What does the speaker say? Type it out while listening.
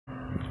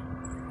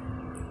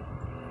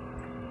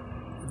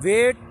Way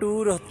to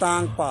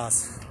Rohtang पास।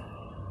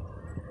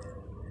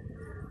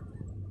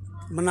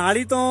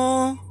 मनाली तो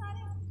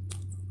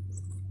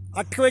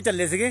 8 वजे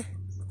चले सीगे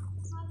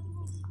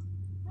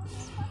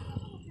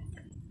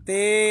ते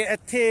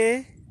इत्थे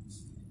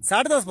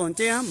 10:30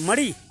 पहुँचे हाँ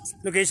मड़ी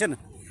लोकेशन।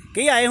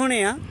 कई आए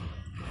होने आ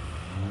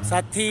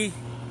साथी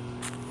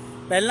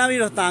पहला भी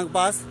रोहतांग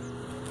पास,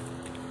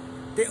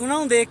 तो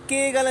उन्होंने देख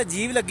के गल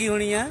अजीब लगी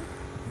होनी है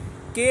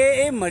कि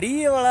ये मड़ी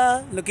वाला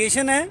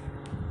लोकेशन है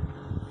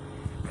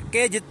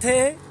कि जिथे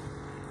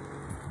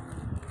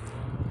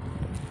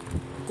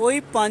कोई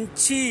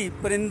पंछी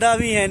परिंदा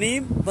भी है नहीं,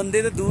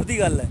 बंदे तो दूर की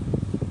गल है।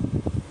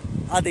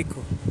 आ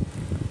देखो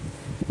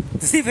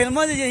तुसी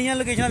फिल्मां च जिहियां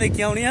लोकेशन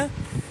देखिया होनियां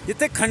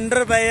जिथे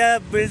खंडर पे आ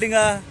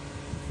बिल्डिंगा।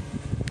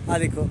 आ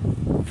देखो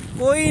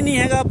कोई नहीं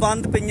हैगा,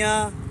 बंद पईयां,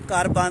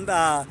 घर बंद।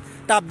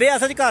 ढाबे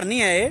असल च घर नहीं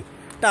है, ये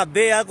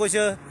ढाबे आ, कुछ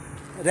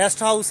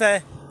रेस्ट हाउस है।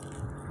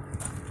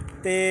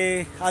 ते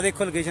आ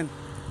देखो लोकेशन।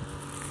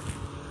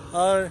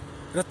 और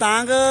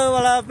रोहतांग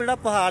वाला जो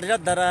पहाड़ जो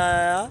दरा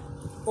आ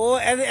वो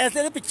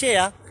ऐसे पिछे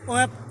आ,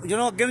 मैं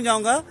जो अगे नूं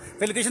जाऊँगा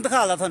फिर लोकेशन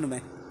दिखा थानू।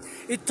 मैं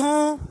इत्थों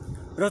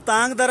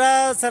रोहतांग दरा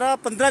सारा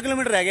 15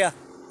 किलोमीटर रह गया।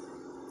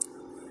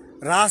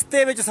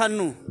 रास्ते में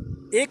सानू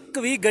एक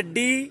भी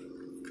गड्डी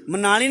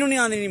मनाली नूं नहीं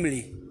आंदी नहीं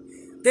मिली,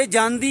 ते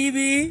जांदी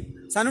भी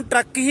सानू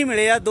ट्रक ही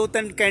मिले आ,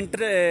 2-3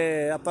 कैंटर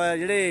आपां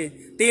जिहड़े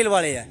तेल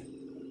वाले आ,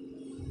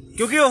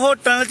 क्योंकि वो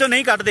टनल चों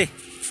नहीं कड्डदे,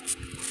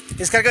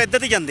 इस करके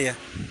इधर ही जाते हैं।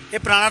 ये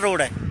पुराना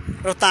रोड है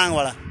रोहतांग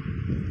वाला।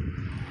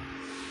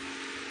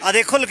 आ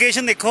देखो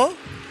लोकेशन देखो,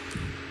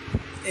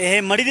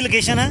 ये मड़ी की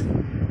लोकेशन है।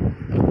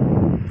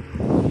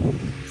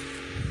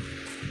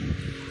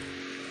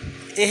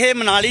 यह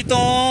मनाली तो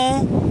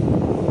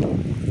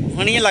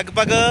होनी है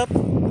लगभग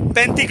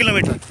 35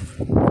 किलोमीटर।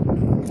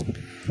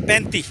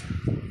 35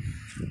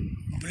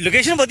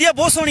 लोकेशन वधिया,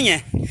 बहुत सोहनी है।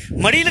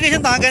 मड़ी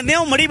लोकेशन तां कहते हैं,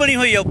 वो मड़ी बनी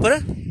हुई है उपर,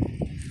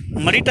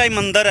 मड़ी टाइप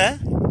मंदिर है।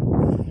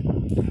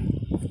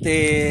 तो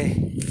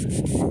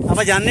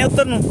आप जाने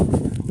उधर नूं।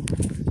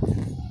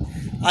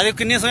 आ देखो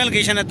कितनी सोहनी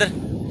लोकेशन है इधर।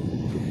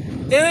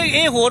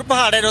 ये होर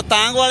पहाड़ है,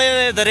 रोहतांग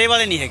वाले दरे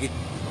वाले नहीं है।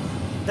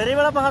 दरे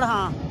वाला पहाड़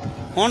हाँ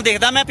हुण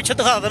देखदा मैं पिछे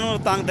दिखा तुहानूं।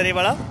 रोहतांग दरे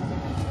वाला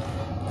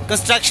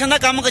कंस्ट्रक्शन का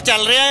काम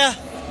चल रहा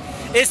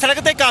है। इस सड़क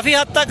तो काफ़ी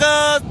हद तक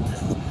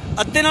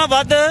अद्धे नाल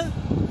वध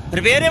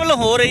रिपेयरेबल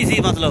हो रही सी।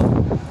 मतलब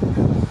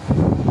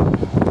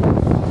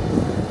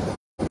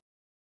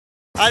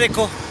आ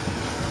देखो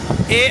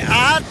ये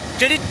आ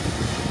जी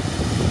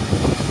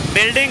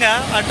बिल्डिंग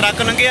आ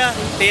ट्रक लंघिया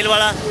तेल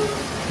वाला।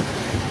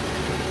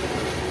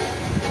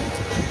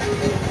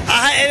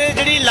 आह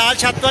जी लाल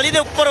छत वाली दे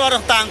उपर वा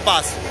रोहतांग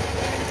पास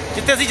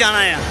जिथे असीं जाना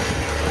है।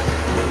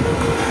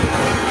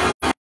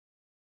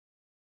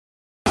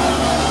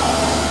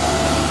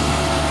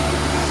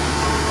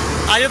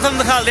 आज तुहानूं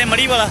दिखा दे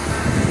मड़ी वाला,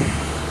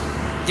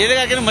 जिहदे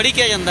करके मड़ी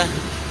किया जाता है।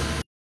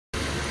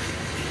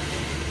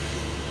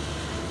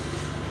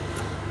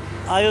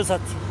 आयो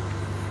साथी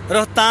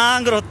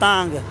रोहतांग।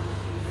 रोहतांग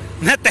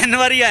मैं 3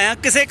 बारी आया,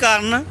 किसी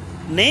कारण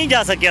नहीं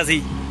जा सकिया सी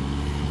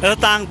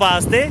रोहतांग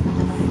पास ते।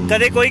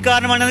 कदे कोई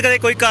कारण बन जाता, कदे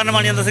कोई कारण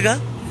बन जाता सीगा,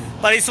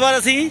 पर इस बार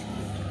असी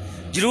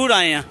जरूर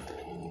आए हैं।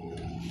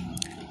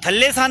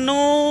 थल्ले सानू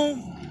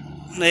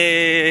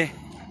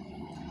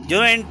जो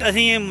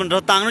असी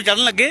रोहतांग नूं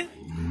चढ़न लगे,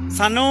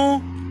 सानू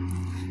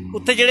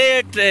उत्थे जिहड़े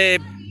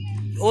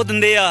वो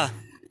दिंदे आ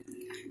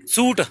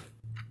सूट,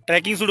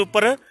 ट्रैकिंग सूट।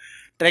 उपर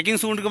ट्रैकिंग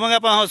सूट कहांगे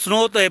आप,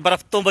 स्नो तो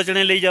बर्फ तो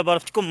बचने लई जां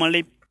बर्फ घूमण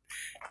लई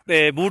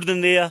बूट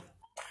दिंदे आ।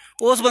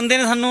 उस बंदे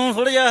ने सानू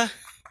थोड़ा जिहा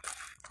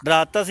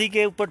डराता सी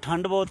कि उपर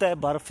ठंड बहुत है,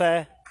 बर्फ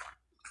है,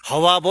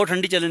 हवा बहुत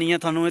ठंडी चलनी है,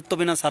 थानू इस तो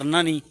बिना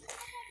सरना नहीं।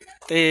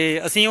 तो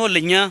असी वो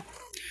लईआं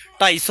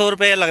 250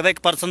 रुपये लगता एक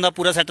परसन का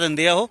पूरा सैट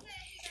दिंदे आ।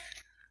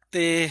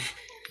 तो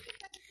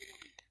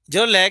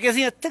जो लैके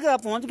असीं इत्थे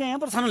पहुँच गए हैं,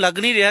 पर सानू लग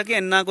नहीं रहा कि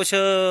इन्ना कुछ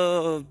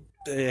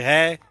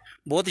है,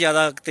 बहुत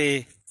ज़्यादा तो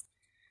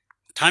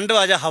ठंड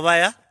आ जा हवा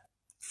आ।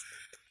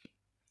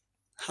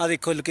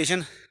 देखो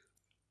लोकेशन।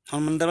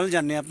 हम मंदिर वाल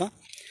जाने आप।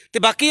 तो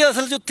बाकी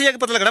असल च उत्थे जाके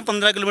पता लगना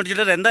 15 किलोमीटर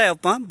जो रहिंदा है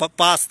आपां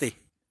पास से,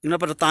 जिन्होंने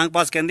आप रोहतांग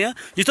पास कहते हैं,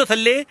 जिसों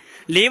थल्ले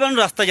लेह वाल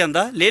रास्ता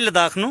जाता, लेह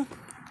लद्दाख नूं,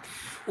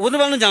 उहदे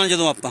वाल जाना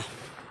जदों आपां।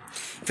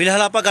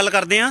 फिलहाल आप गल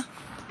करते हैं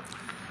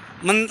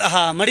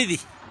हाँ मड़ी दी।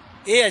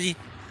 ये है जी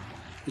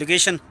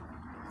लोकेशन।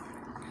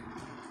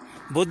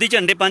 बोधी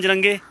झंडे 5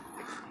 रंगे,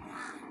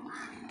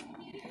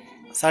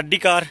 साडी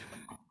कार।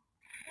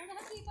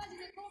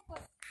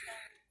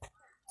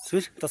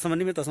 तसम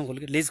नहीं, मैं तसम खोल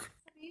के लेज,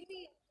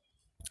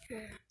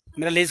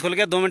 मेरा लेज खोल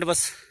गया। 2 मिनट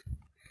बस।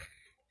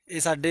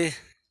 ये साडे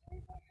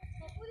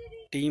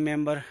टीम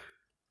मैंबर,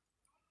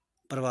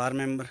 परिवार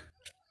मैंबर,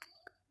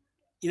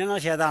 इन्होंने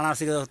शायद आना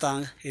सी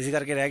रोहतांग, इस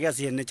करके रह गया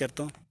सी इन्ने चिर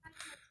तो।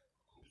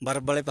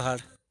 बर्फ वाले पहाड़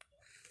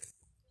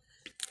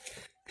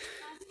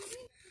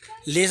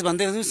लेस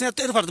बंदे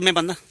फड़, मैं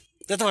बंदा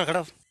तो फड़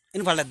खड़ा,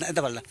 इन फड़ लैदा,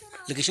 इदा फड़ लै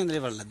लोकेशन दे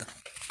फड़ लैदा।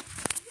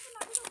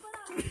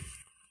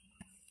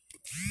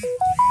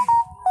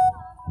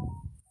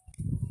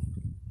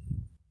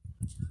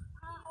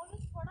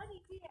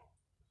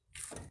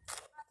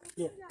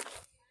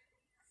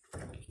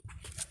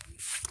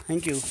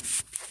 Thank you.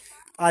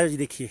 आ जाओ जी,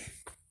 देखिए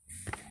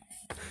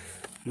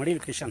मड़ी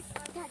लोकेशन।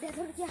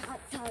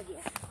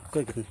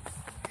 कोई गल नहीं,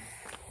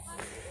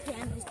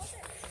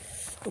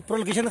 उपर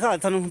लोकेशन दिखा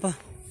थानू आप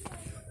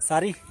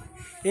सारी।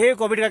 ये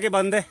कोविड करके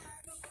बंद है,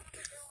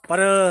 पर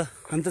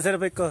हम तो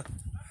सिर्फ एक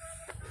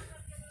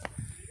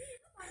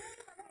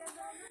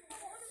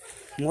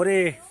मोरे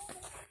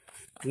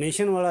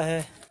नेशन वाला है।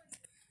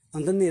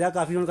 अंदर नीरा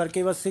काफ़ी होने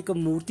करके बस एक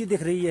मूर्ति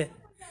दिख रही है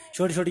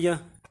छोटी छोटियाँ,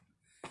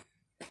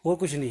 और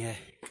कुछ नहीं है।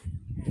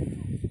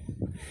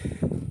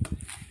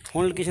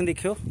 हुण लोकेशन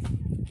देखियो,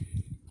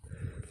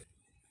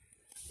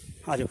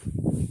 आ जाओ।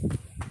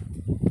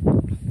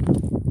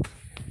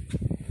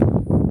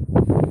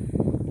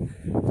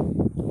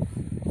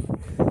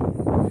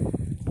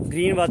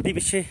 ग्रीन वादी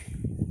पिछे,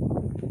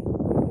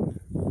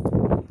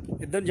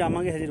 इधर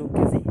जावांगे, हजे रुक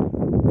के असीं।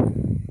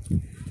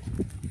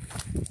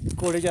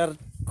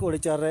 घोड़े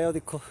चल रहे हो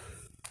देखो।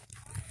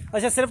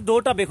 अच्छा, सिर्फ 2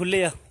 ढाबे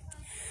खुले आ।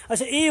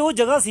 अच्छा, ये वो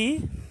जगह सी,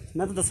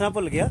 मैं तो दसना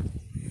भुल गया,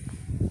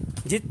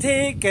 जिथे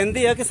कहते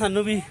हैं कि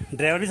सानू भी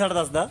ड्राइवर भी साडा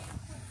दसदा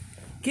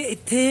कि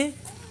इत्थे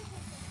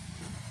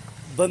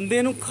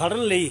बंदे नूं खड़न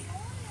लई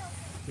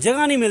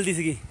जगह नहीं मिलती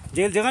सी,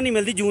 जगह नहीं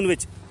मिलती जून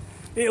विच।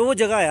 ये वो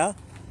जगह आ।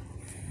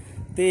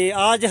 तो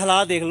आज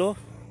हालात देख लो।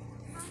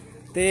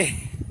 तो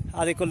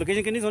आ देखो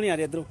लोकेशन कितनी सोहनी आ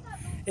रही इधरों।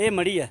 ये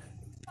मड़ी है,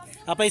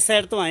 आप इस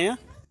साइड तो आए हैं,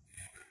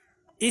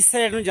 इस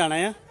साइड में जाना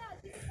है।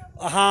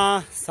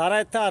 हाँ, सारा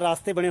इतना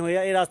रास्ते बने हुए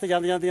हैं। ये रास्ते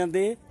जाते जाते जाते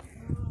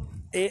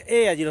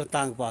ये है जी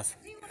रोहतांग पास।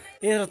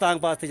 ये रोहतांग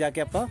पास से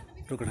जाके आप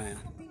रुकना है।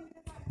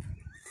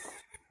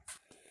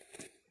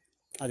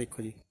 आ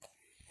देखो जी,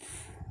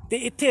 तो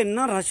इत्थे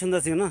इन्ना रश हुंदा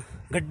सी ना,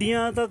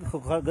 गड्डियां तो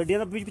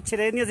पिछे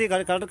रहदियां सी,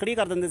 खड़ी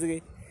कर दिंदे सीगे।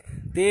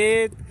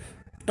 ते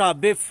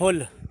ढाबे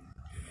फुल,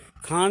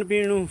 खाण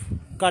पीण नूं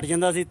घट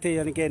जांदा सी इत्थे,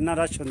 यानी कि इन्ना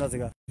रश हुंदा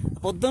सीगा।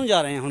 उधर नूं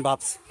जा रहे हैं हुण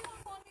वापस,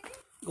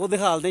 वो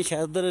दिखालते हैं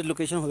शायद उधर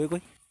लोकेशन होवे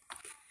कोई।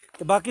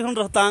 तो बाकी हुण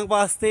रोहतांग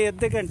पास ते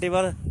अद्धे घंटे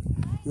बाद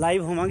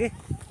लाइव होवांगे।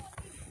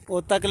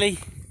 उद तक लई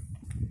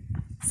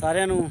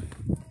सारिਆਂ ਨੂੰ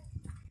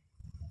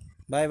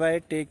bye bye,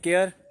 take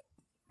care.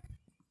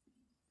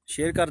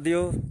 Share कर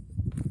दियो,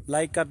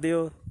 लाइक कर दियो,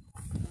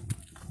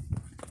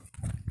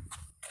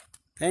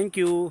 थैंक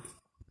यू।